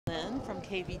Lyn from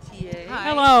KVTA. Hi.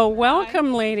 Hello,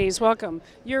 welcome ladies, welcome.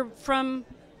 You're from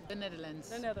The Netherlands.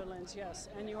 the Netherlands, yes,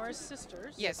 and you are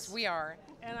sisters. Yes, we are.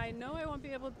 And I know I won't be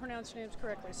able to pronounce your names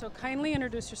correctly, so kindly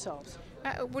introduce yourselves.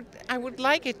 I would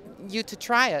like you to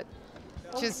try it.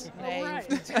 Just All right.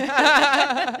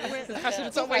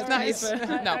 it's always nice.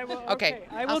 No, I will, okay.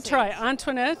 I I'll will say try. it.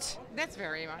 Antoinette That's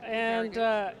very much. and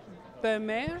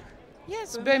Beumer.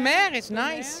 Yes, Beumer is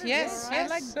nice. Beumer, Yes, all right. I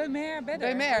like Beumer better.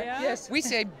 Beumer. Yeah? Yes. We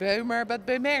say Beumer, but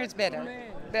Beumer is better.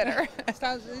 Better. It's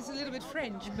a little bit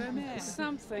French. Beumer.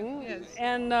 Something. Yes.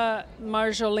 And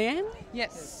Marjolein.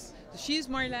 Yes. She's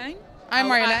Marjolein. I'm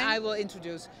Marjolein. I will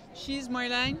introduce. She's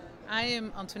Marjolein. I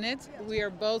am Antoinette. We are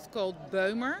both called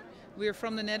Beumer. We are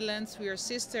from the Netherlands. We are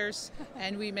sisters,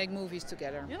 and we make movies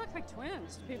together. You look like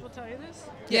twins. Do people tell you this?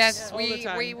 Yes, all the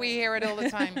time. we hear it all the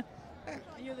time.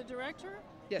 You're the director,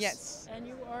 Yes. and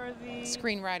you are the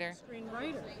Screenwriter.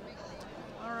 screenwriter.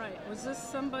 All right. Was this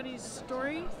somebody's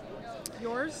story?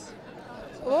 Yours?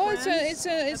 Oh, Friends?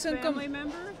 it's a a family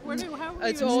member? How were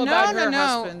It's you all in- about No, her no.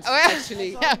 husband, Well,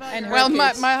 actually, yeah. and her Well,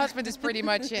 kids. my husband is pretty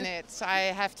much in it. So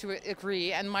I have to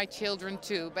agree, and my children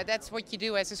too. But that's what you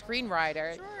do as a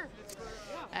screenwriter. Sure.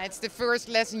 It's the first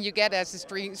lesson you get as a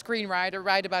screenwriter,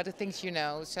 write about the things you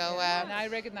know. So And I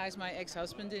recognize my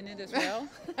ex-husband in it as well.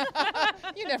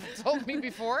 you never told me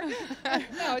before.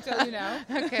 No, I tell you now.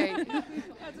 Okay,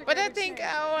 but I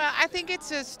think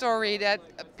it's a story that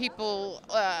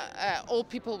all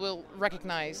people will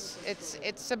recognize.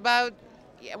 It's about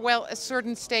a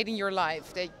certain state in your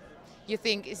life that you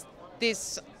think is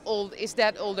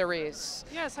that all there is.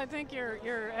 Yes, I think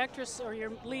your actress or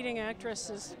your leading actress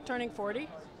is turning 40,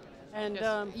 and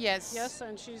Yes. yes,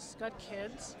 and she's got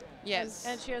kids. Yes.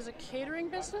 and she has a catering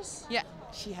business. Yeah,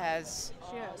 she has.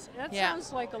 She has. That Yeah.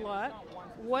 sounds like a lot.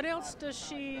 What else does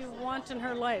she want in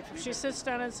her life? If she sits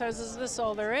down and says, "Is this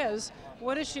all there is?"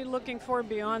 What is she looking for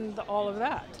beyond all of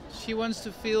that? She wants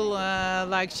to feel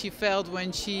like she felt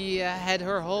when she had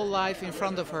her whole life in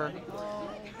front of her.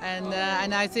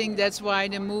 And I think that's why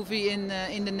the movie in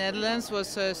the Netherlands was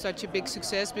such a big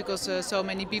success, because so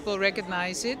many people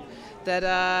recognize it. That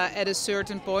at a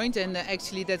certain point, and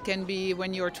actually that can be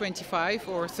when you're 25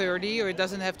 or 30, or it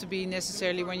doesn't have to be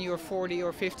necessarily when you're 40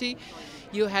 or 50.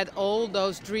 You had all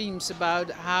those dreams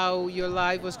about how your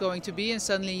life was going to be, and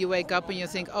suddenly you wake up and you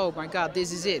think, oh my God,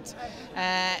 this is it.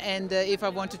 And if I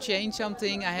want to change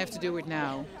something, I have to do it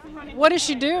now. What does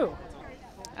she do?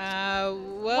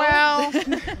 Well,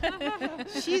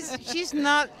 she's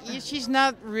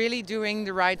not really doing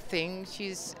the right thing.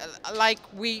 She's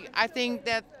I think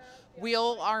that we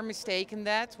all are mistaken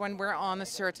that when we're on a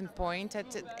certain point,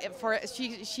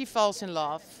 she falls in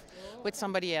love with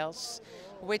somebody else,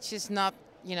 which is not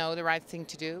the right thing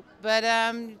to do. But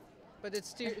it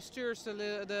stirs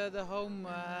the home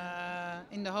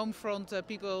in the home front.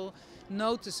 People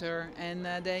notice her, and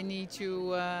they need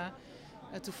to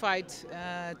fight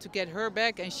to get her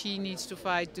back, and she needs to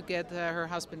fight to get her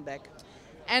husband back.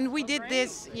 And we did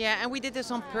this, and we did this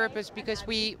on purpose because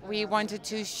we wanted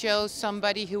to show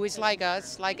somebody who is like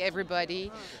us, like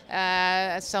everybody,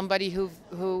 somebody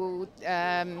who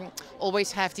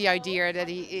always have the idea that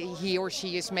he or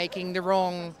she is making the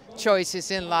wrong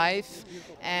choices in life,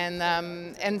 and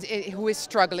who is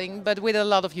struggling, but with a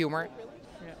lot of humor.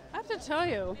 I have to tell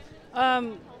you,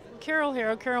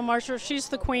 Carol Marshall, she's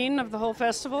the queen of the whole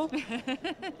festival.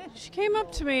 She came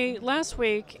up to me last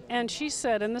week and she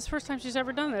said, and this is the first time she's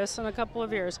ever done this in a couple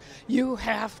of years, "You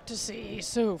have to see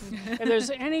Soof. If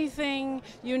there's anything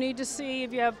you need to see,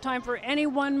 if you have time for any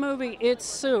one movie, it's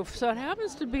Soof." So it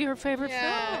happens to be her favorite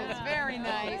film. It's very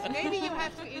nice. Maybe you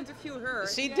have to interview her.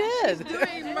 She did. She's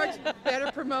doing much better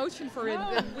promotion for it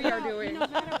than we are doing.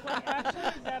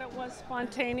 That it was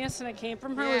spontaneous and it came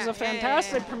from her was Yeah, a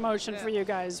fantastic yeah. promotion for you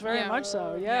guys. Very much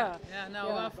so, yeah.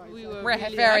 We were We're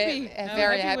really very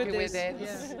happy with with this. it.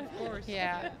 Yes, of course.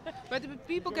 Yeah. But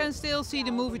people can still see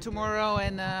the movie tomorrow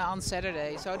and on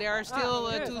Saturday. So there are still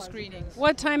good. 2 screenings.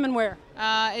 What time and where?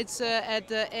 It's at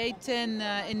 8:10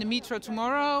 in the metro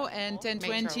tomorrow, and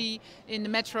 10:20 in the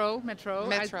metro.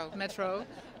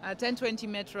 10:20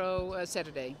 metro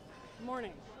Saturday.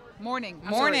 Morning. Morning.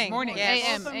 Morning, yes.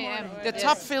 AM. Also AM. morning. The Yes.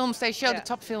 top films, they show Yeah. the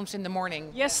top films in the morning.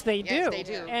 Yes, they do. Yes, they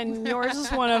do. And yours is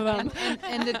one of them.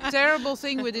 And the terrible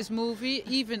thing with this movie,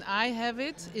 even I have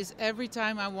it, is every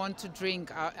time I want to drink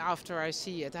after I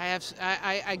see it.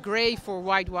 I crave for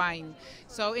white wine.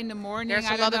 So in the morning, There's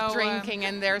I a don't lot of know, drinking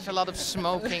and there's a lot of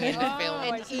smoking in the film.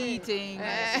 and eating.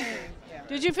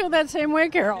 Did you feel that same way,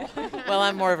 Carol? Well,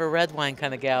 I'm more of a red wine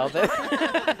kind of gal. But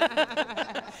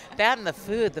that and the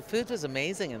food. The food was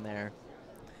amazing in there.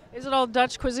 Is it all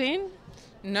Dutch cuisine?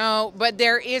 No, but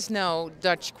there is no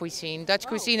Dutch cuisine. Dutch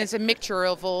cuisine is a mixture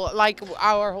of all, like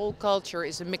our whole culture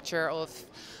is a mixture of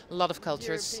a lot of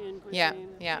cultures. European Yeah, cuisine,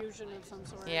 yeah, fusion of some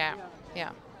sort. yeah, yeah.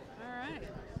 All right.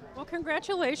 Well,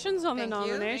 congratulations on Thank the you,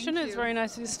 nomination. thank It's you. very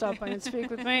nice of you to stop by and speak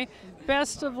with me.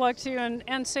 Best of luck to you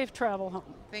and safe travel home.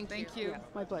 Thank you.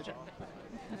 My pleasure.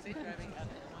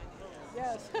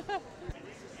 Yes.